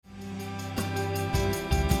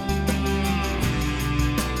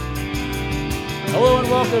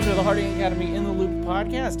welcome to the Harding Academy in the Loop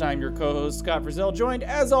podcast. I'm your co-host, Scott Frizzell, joined,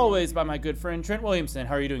 as always, by my good friend, Trent Williamson.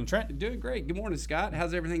 How are you doing, Trent? Doing great. Good morning, Scott.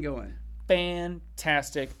 How's everything going?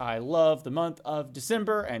 Fantastic. I love the month of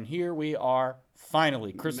December, and here we are,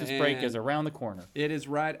 finally. Christmas break is around the corner. It is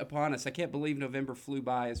right upon us. I can't believe November flew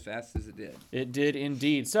by as fast as it did. It did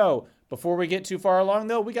indeed. So, before we get too far along,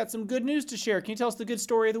 though, we got some good news to share. Can you tell us the good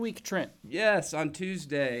story of the week, Trent? Yes, on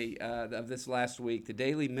Tuesday of this last week, the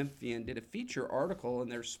Daily Memphian did a feature article in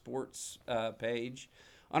their sports page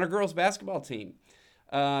on our girls' basketball team.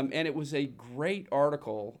 And it was a great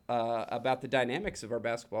article about the dynamics of our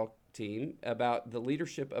basketball team, about the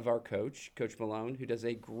leadership of our coach, Coach Malone, who does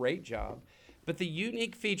a great job. But the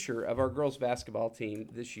unique feature of our girls' basketball team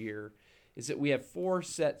this year is that we have 4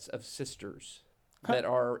 sets of sisters that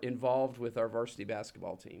are involved with our varsity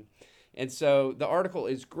basketball team. And so the article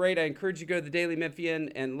is great. I encourage you to go to the Daily Memphian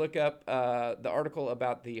and look up the article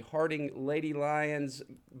about the Harding Lady Lions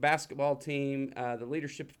basketball team, the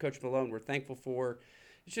leadership of Coach Malone we're thankful for.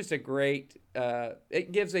 It's just a great,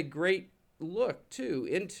 it gives a great look, too,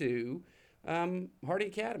 into Harding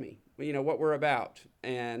Academy, you know, what we're about,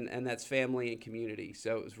 and that's family and community.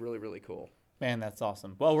 So it was really, really cool. Man, that's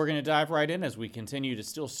awesome. Well, we're going to dive right in as we continue to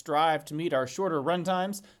still strive to meet our shorter run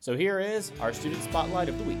times. So here is our Student Spotlight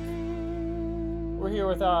of the Week. We're here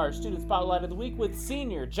with our Student Spotlight of the Week with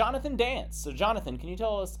senior Johnathan Dance. So Johnathan, can you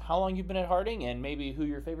tell us how long you've been at Harding and maybe who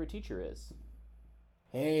your favorite teacher is?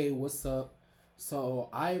 Hey, what's up? So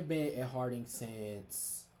I've been at Harding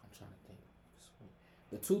since, I'm trying to think,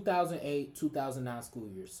 the 2008-2009 school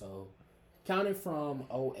year. So counting from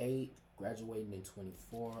 08, graduating in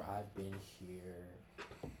 24, I've been here,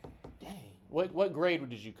 dang. What grade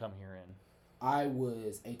did you come here in? I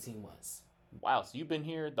was 18 months. Wow, so you've been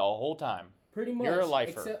here the whole time. Pretty much. You're a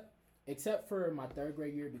lifer. Except for my 3rd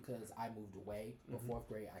grade year because I moved away. But 4th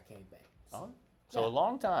grade, I came back. So a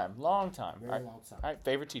long time. Very long time. All right,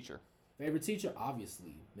 favorite teacher? Favorite teacher,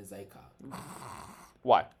 obviously, Ms. Aycock.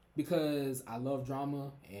 Why? Because I love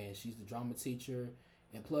drama, and she's the drama teacher.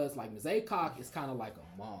 And plus, like, Ms. Aycock is kind of like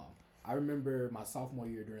a mom. I remember my sophomore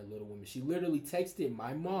year during Little Women, she literally texted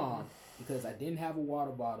my mom because I didn't have a water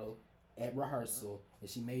bottle at rehearsal, and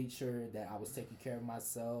she made sure that I was taking care of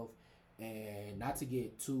myself and not to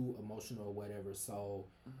get too emotional or whatever. So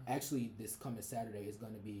actually, this coming Saturday is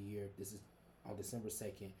going to be a year. This is on December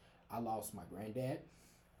 2nd. I lost my granddad,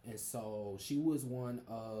 and so she was one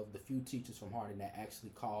of the few teachers from Harding that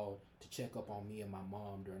actually called to check up on me and my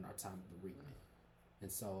mom during our time of bereavement.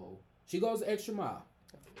 And so she goes the extra mile.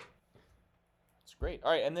 It's great.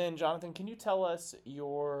 All right, and then Johnathan, can you tell us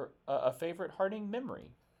your a favorite Harding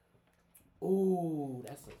memory? Ooh,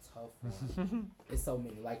 that's a tough one. It's so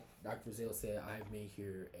many. Like Dr. Frizzell said, I've been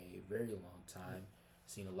here a very long time,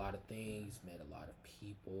 seen a lot of things, met a lot of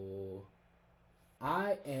people.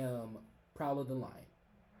 I am proud of the Lion.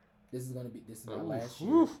 This is my last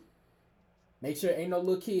year. Make sure ain't no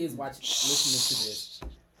little kids listening to this.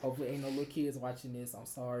 Hopefully ain't no little kids watching this. I'm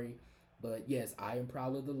sorry. But yes, I am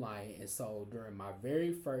proud of the Lion. And so during my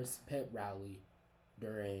very first pep rally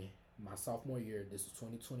during my sophomore year, this was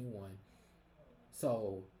 2021.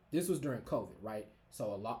 So this was during COVID, right?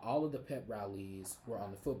 So all of the pep rallies were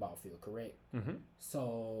on the football field, correct? Mm-hmm.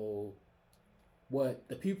 So what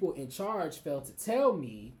the people in charge failed to tell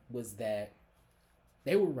me was that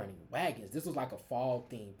they were running wagons. This was like a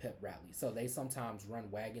fall-themed pep rally. So they sometimes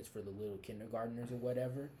run wagons for the little kindergartners or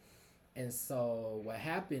whatever. And so what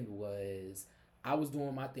happened was I was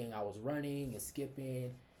doing my thing. I was running and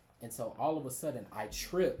skipping. And so all of a sudden I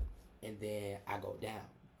trip and then I go down,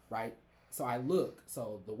 right? So I look.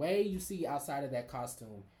 So the way you see outside of that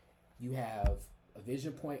costume, you have a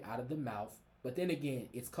vision point out of the mouth. But then again,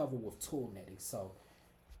 it's covered with tool netting. So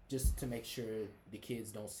just to make sure the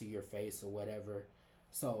kids don't see your face or whatever.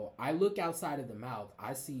 So I look outside of the mouth.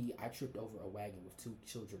 I see I tripped over a wagon with 2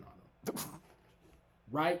 children on them.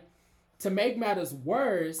 Right? To make matters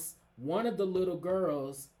worse, one of the little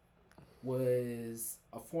girls was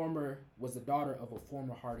the daughter of a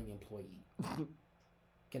former Harding employee.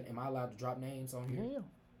 Am I allowed to drop names on here? Yeah.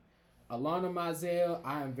 Alana Mizell,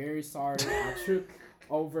 I am very sorry. I tripped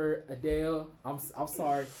over Adele. I'm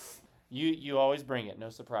sorry. You always bring it,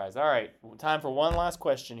 no surprise. All right, time for one last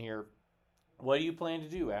question here. What do you plan to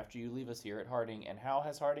do after you leave us here at Harding, and how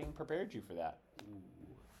has Harding prepared you for that?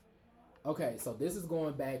 Okay, so this is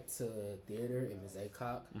going back to theater and Ms.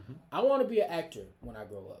 Aycock. Mm-hmm. I want to be an actor when I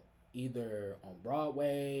grow up, either on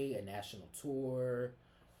Broadway, a national tour,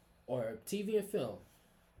 or TV and film.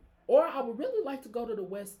 Or I would really like to go to the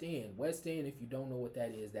West End. West End, if you don't know what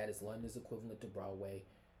that is London's equivalent to Broadway.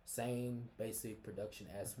 Same basic production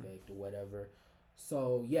aspect or whatever.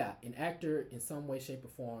 So yeah, an actor in some way, shape, or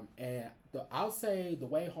form, and I'll say the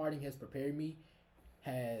way Harding has prepared me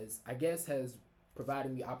has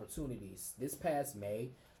provided me opportunities. This past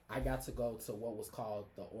May, I got to go to what was called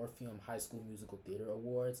the Orpheum High School Musical Theater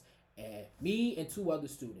Awards, and me and two other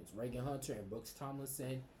students, Reagan Hunter and Brooks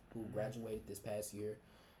Tomlinson, who graduated this past year.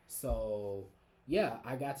 So yeah,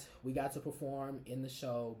 we got to perform in the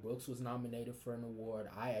show. Brooks was nominated for an award.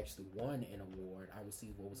 I actually won an award. I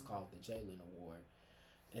received what was called the Jalen Award.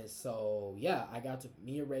 And so, yeah,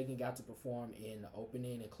 me and Reagan got to perform in the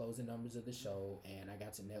opening and closing numbers of the show, and I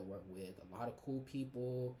got to network with a lot of cool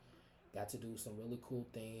people, got to do some really cool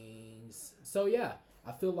things. So, yeah,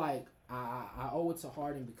 I feel like I owe it to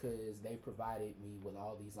Harding because they provided me with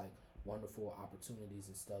all these, like, wonderful opportunities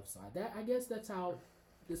and stuff. So, I guess that's how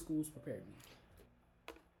the schools prepared me.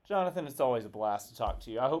 Johnathan, it's always a blast to talk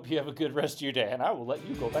to you. I hope you have a good rest of your day, and I will let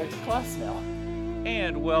you go back to class now.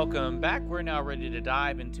 And welcome back. We're now ready to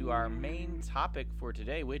dive into our main topic for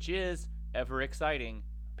today, which is ever exciting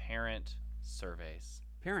parent surveys.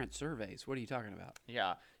 Parent surveys? What are you talking about?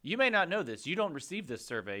 Yeah, you may not know this. You don't receive this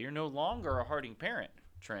survey. You're no longer a Harding parent,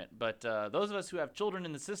 Trent. But those of us who have children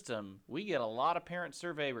in the system, we get a lot of parent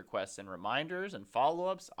survey requests and reminders and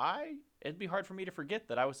follow-ups. It'd be hard for me to forget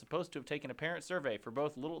that I was supposed to have taken a parent survey for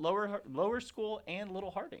both lower school and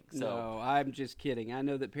Little Harding. So. No, I'm just kidding. I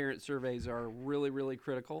know that parent surveys are really, really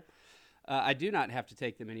critical. I do not have to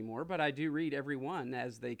take them anymore, but I do read every one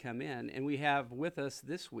as they come in. And we have with us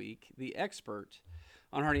this week the expert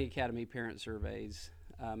on Harding Academy parent surveys,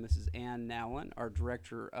 Mrs. Ann Nowlin, our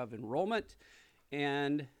Director of Enrollment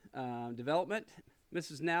and Development.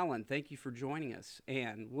 Mrs. Nowlin, thank you for joining us.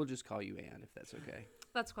 Ann, we'll just call you Ann if that's okay.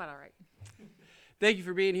 That's quite all right. Thank you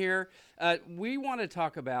for being here. We want to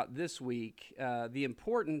talk about this week the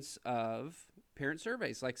importance of parent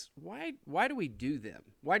surveys. Like, why do we do them?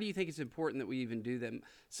 Why do you think it's important that we even do them?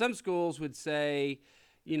 Some schools would say,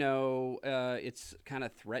 it's kind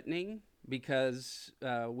of threatening because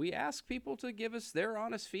we ask people to give us their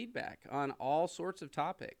honest feedback on all sorts of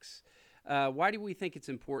topics. Why do we think it's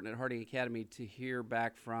important at Harding Academy to hear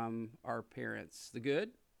back from our parents? The good,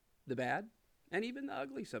 the bad, and even the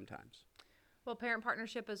ugly sometimes. Well, parent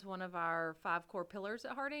partnership is one of our 5 core pillars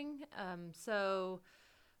at Harding.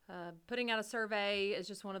 Putting out a survey is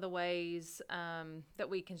just one of the ways that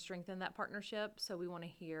we can strengthen that partnership. So we want to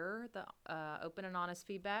hear the open and honest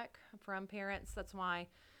feedback from parents. That's why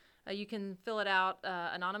you can fill it out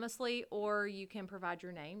anonymously, or you can provide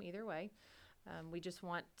your name, either way. We just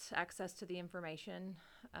want access to the information.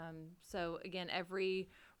 So again, every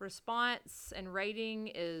response and rating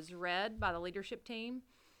is read by the leadership team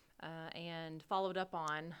and followed up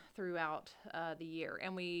on throughout the year.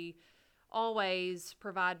 And we always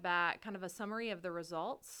provide back kind of a summary of the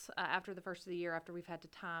results after the first of the year, after we've had the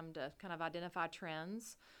time to kind of identify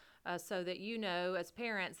trends, so that as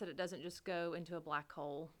parents, that it doesn't just go into a black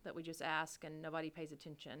hole that we just ask and nobody pays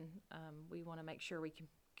attention. We want to make sure we can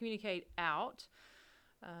communicate out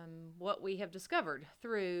what we have discovered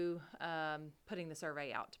through putting the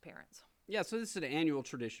survey out to parents. Yeah, so this is an annual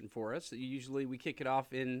tradition for us. Usually we kick it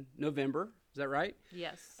off in November. Is that right?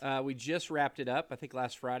 Yes. We just wrapped it up. I think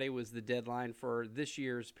last Friday was the deadline for this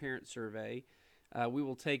year's parent survey. We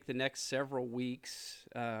will take the next several weeks,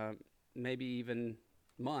 maybe even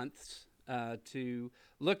months, to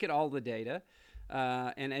look at all the data.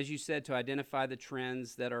 And as you said, to identify the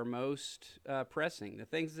trends that are most pressing, the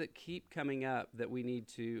things that keep coming up that we need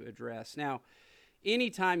to address. Now,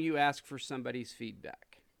 anytime you ask for somebody's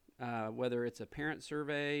feedback, whether it's a parent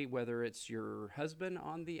survey, whether it's your husband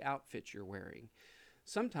on the outfit you're wearing,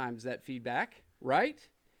 sometimes that feedback, right,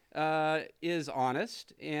 is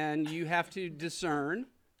honest, and you have to discern,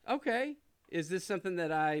 okay, is this something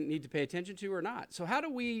that I need to pay attention to or not? So how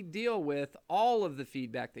do we deal with all of the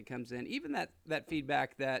feedback that comes in, even that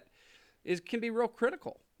feedback that can be real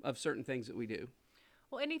critical of certain things that we do?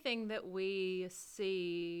 Well, anything that we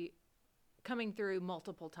see coming through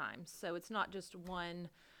multiple times. So it's not just one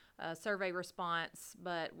survey response,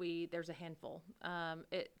 but there's a handful.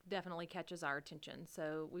 It definitely catches our attention.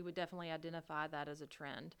 So we would definitely identify that as a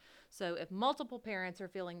trend. So if multiple parents are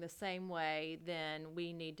feeling the same way, then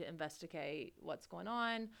we need to investigate what's going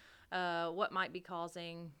on, what might be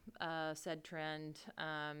causing said trend,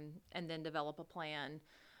 and then develop a plan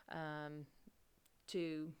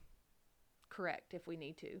to correct if we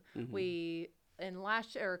need to. Mm-hmm.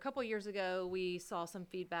 A couple years ago, we saw some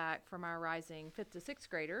feedback from our rising 5th to 6th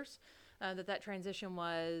graders that transition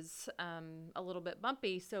was a little bit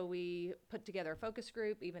bumpy. So we put together a focus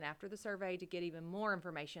group even after the survey to get even more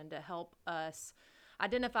information to help us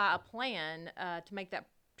identify a plan to make that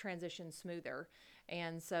transition smoother.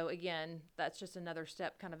 And so again, that's just another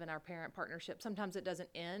step kind of in our parent partnership. Sometimes it doesn't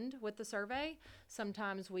end with the survey.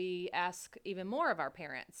 Sometimes we ask even more of our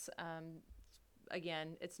parents.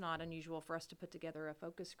 Again, it's not unusual for us to put together a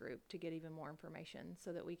focus group to get even more information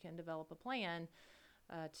so that we can develop a plan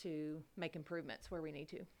to make improvements where we need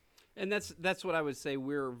to. And that's what I would say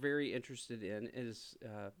we're very interested in is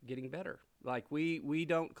getting better. Like we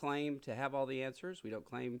don't claim to have all the answers. We don't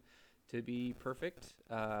claim to be perfect.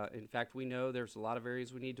 In fact, we know there's a lot of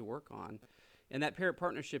areas we need to work on. And that parent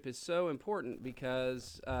partnership is so important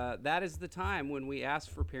because that is the time when we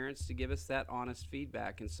ask for parents to give us that honest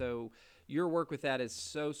feedback. And so your work with that is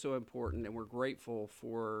so, so important, and we're grateful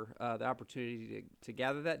for the opportunity to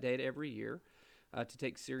gather that data every year, to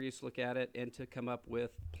take a serious look at it, and to come up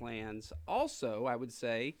with plans. Also, I would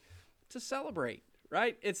say, to celebrate.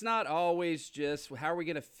 Right? It's not always just how are we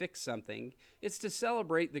going to fix something. It's to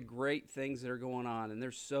celebrate the great things that are going on. And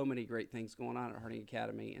there's so many great things going on at Harding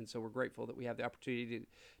Academy. And so we're grateful that we have the opportunity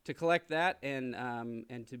to collect that and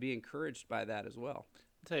to be encouraged by that as well.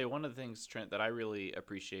 I'll tell you, one of the things, Trent, that I really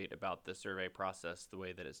appreciate about the survey process, the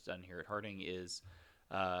way that it's done here at Harding, is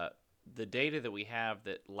the data that we have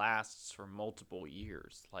that lasts for multiple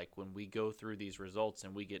years. Like when we go through these results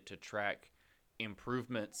and we get to track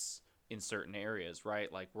improvements in certain areas,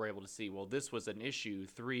 right? Like we're able to see, well, this was an issue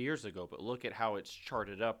 3 years ago, but look at how it's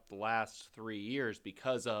charted up the last 3 years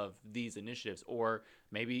because of these initiatives. Or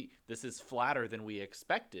maybe this is flatter than we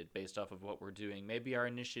expected based off of what we're doing. Maybe our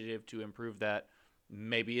initiative to improve that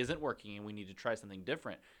maybe isn't working and we need to try something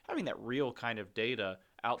different. Having that real kind of data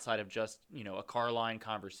outside of just, a car line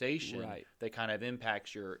conversation that kind of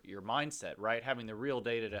impacts your mindset, right? Having the real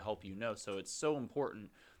data to help you know. So it's so important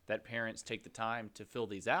that parents take the time to fill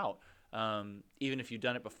these out. Even if you've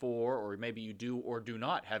done it before, or maybe you do or do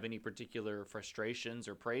not have any particular frustrations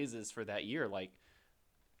or praises for that year, like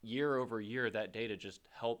year over year, that data just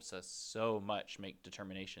helps us so much make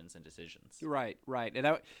determinations and decisions. Right. And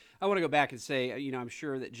I want to go back and say, I'm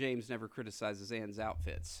sure that James never criticizes Ann's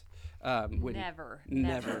outfits. Never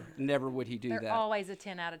would he do that. They're always a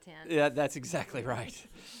 10 out of 10. Yeah, that's exactly right.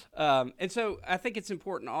 And so I think it's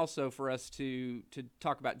important also for us to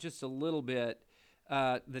talk about just a little bit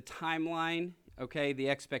the timeline, okay, the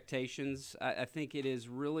expectations. I think it is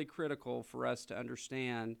really critical for us to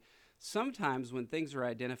understand sometimes when things are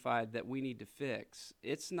identified that we need to fix,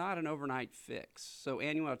 it's not an overnight fix. So,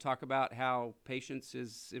 Ann, you want to talk about how patience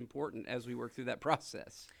is important as we work through that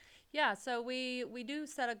process? Yeah, so we do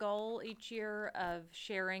set a goal each year of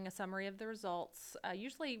sharing a summary of the results,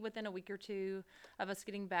 usually within a week or two of us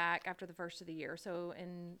getting back after the first of the year. So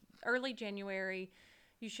in early January,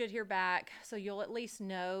 you should hear back, so you'll at least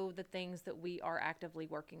know the things that we are actively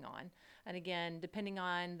working on. And again, depending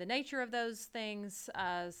on the nature of those things,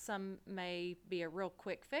 some may be a real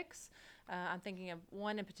quick fix. I'm thinking of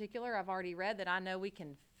one in particular I've already read that I know we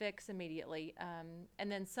can fix immediately.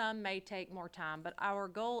 And then some may take more time, but our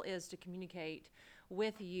goal is to communicate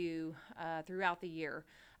with you throughout the year,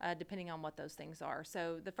 depending on what those things are.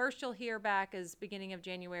 So the first you'll hear back is beginning of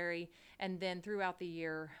January, and then throughout the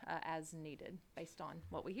year as needed, based on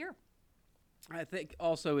what we hear. I think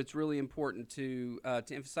also it's really important to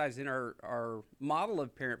emphasize in our model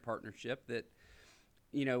of parent partnership that,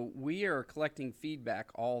 we are collecting feedback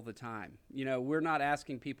all the time. We're not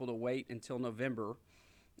asking people to wait until November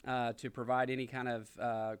to provide any kind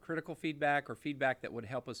of critical feedback or feedback that would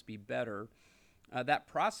help us be better. That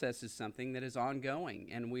process is something that is ongoing,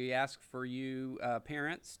 and we ask for you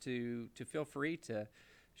parents to feel free to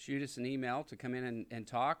shoot us an email, to come in and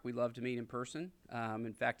talk. We love to meet in person.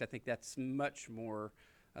 In fact, I think that's much more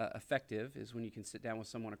effective is when you can sit down with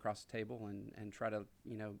someone across the table and try to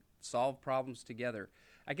solve problems together.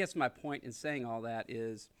 I guess my point in saying all that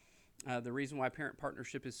is the reason why parent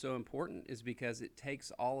partnership is so important is because it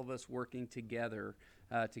takes all of us working together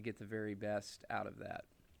to get the very best out of that.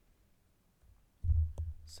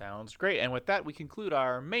 Sounds great. And with that, we conclude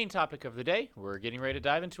our main topic of the day. We're getting ready to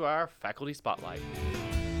dive into our Faculty Spotlight.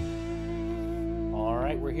 All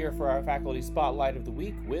right, we're here for our Faculty Spotlight of the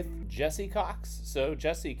Week with Jesse Cox. So,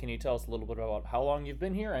 Jesse, can you tell us a little bit about how long you've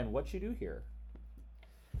been here and what you do here?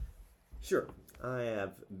 Sure. I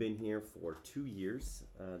have been here for 2 years.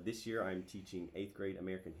 This year I'm teaching 8th grade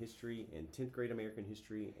American History and 10th grade American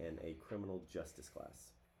History and a criminal justice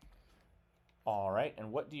class. All right,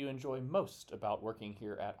 and what do you enjoy most about working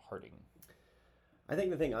here at Harding? I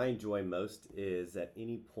think the thing I enjoy most is at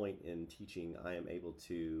any point in teaching, I am able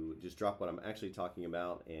to just drop what I'm actually talking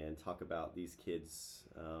about and talk about these kids'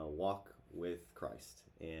 walk with Christ,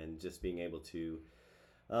 and just being able to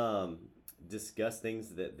discuss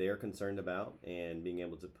things that they're concerned about, and being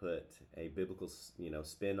able to put a biblical,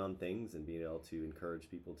 spin on things, and being able to encourage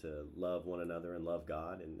people to love one another and love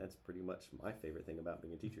God. And that's pretty much my favorite thing about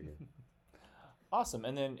being a teacher here. Awesome.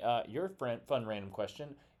 And then your fun random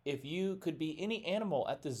question: if you could be any animal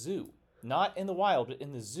at the zoo, not in the wild but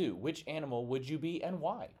in the zoo, which animal would you be and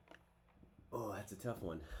why? Oh, that's a tough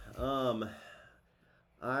one.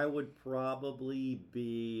 I would probably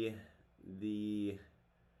be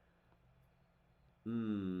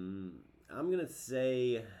I'm going to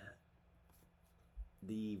say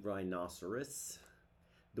the rhinoceros.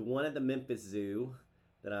 The one at the Memphis Zoo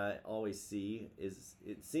that I always see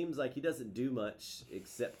it seems like he doesn't do much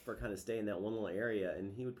except for kind of stay in that one little area,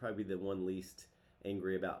 and he would probably be the one least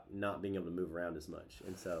angry about not being able to move around as much.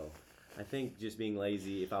 And so I think just being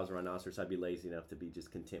lazy, if I was a rhinoceros, I'd be lazy enough to be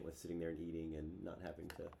just content with sitting there and eating and not having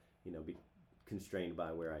to, be constrained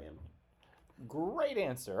by where I am. Great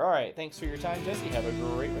answer. All right. Thanks for your time, Jesse. Have a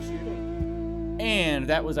great rest of your day. And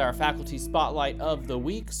that was our faculty spotlight of the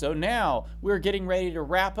week. So now we're getting ready to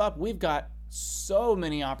wrap up. We've got so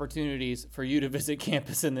many opportunities for you to visit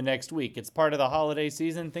campus in the next week. It's part of the holiday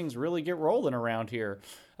season. Things really get rolling around here.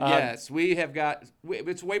 Yes, we have got,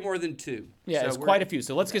 it's way more than 2. Yeah, so it's quite a few.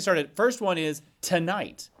 So let's get started. First one is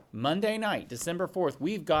tonight, Monday night, December 4th.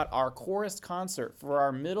 We've got our chorus concert for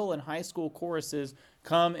our middle and high school choruses.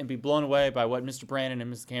 Come and be blown away by what Mr. Brandon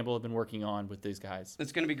and Mrs. Campbell have been working on with these guys.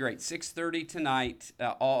 It's going to be great. 6:30 tonight,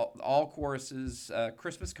 all choruses,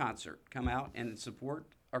 Christmas concert. Come out and support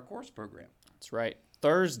our chorus program. That's right.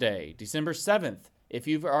 Thursday, December 7th. If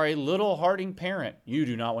you are a Little Harding parent, you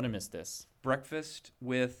do not want to miss this. Breakfast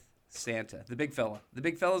with Santa, the big fella. The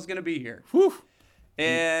big fella's going to be here. Whew.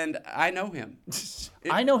 And I know him.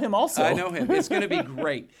 I know him also. I know him. It's going to be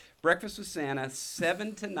great. Breakfast with Santa,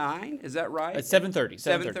 7 to 9. Is that right? It's 7:30.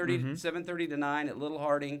 7:30 to 9 at Little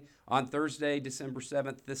Harding on Thursday, December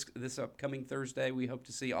 7th. This upcoming Thursday, we hope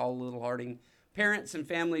to see all Little Harding parents and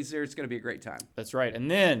families there. It's going to be a great time. That's right. And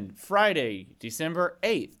then Friday, December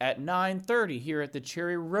 8th at 9:30 here at the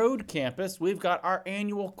Cherry Road campus, we've got our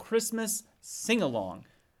annual Christmas sing-along.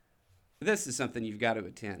 This is something you've got to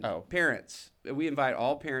attend. Oh. Parents, we invite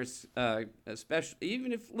all parents, especially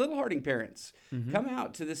even if Little Harding parents, come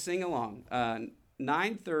out to the sing-along.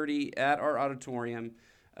 9:30 at our auditorium.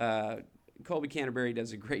 Colby Canterbury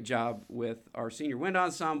does a great job with our senior wind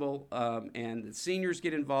ensemble, and the seniors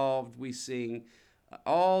get involved. We sing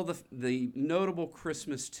all the notable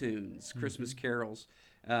Christmas tunes, Christmas carols,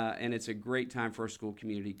 and it's a great time for our school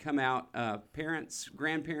community. Come out, parents,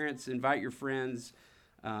 grandparents, invite your friends.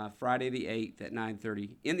 Friday the 8th at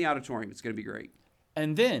 9:30 in the auditorium. It's going to be great.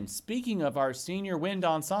 And then, speaking of our senior wind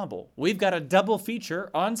ensemble, we've got a double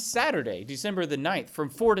feature on Saturday, December the 9th. From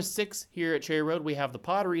 4 to 6 here at Cherry Road, we have the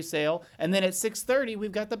Pottery sale. And then at 6:30,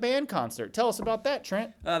 we've got the band concert. Tell us about that,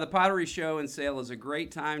 Trent. The Pottery show and sale is a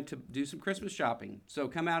great time to do some Christmas shopping. So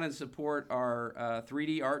come out and support our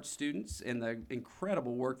 3D art students and the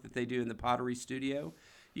incredible work that they do in the Pottery studio.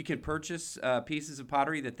 You can purchase pieces of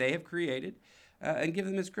pottery that they have created and give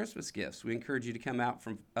them as Christmas gifts. We encourage you to come out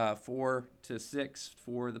from 4 to 6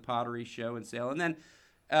 for the Pottery show and sale. And then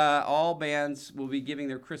all bands will be giving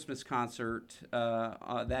their Christmas concert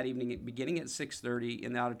that evening, beginning at 6:30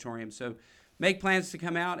 in the auditorium. So make plans to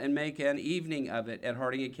come out and make an evening of it at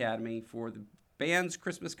Harding Academy for the band's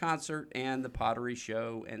Christmas concert and the Pottery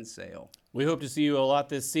show and sale. We hope to see you a lot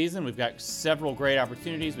this season. We've got several great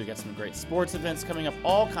opportunities. We've got some great sports events coming up,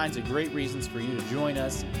 all kinds of great reasons for you to join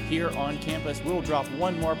us here on campus. We'll drop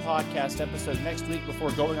one more podcast episode next week before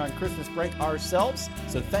going on Christmas break ourselves.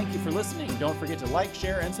 So thank you for listening. Don't forget to like,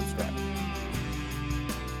 share, and subscribe.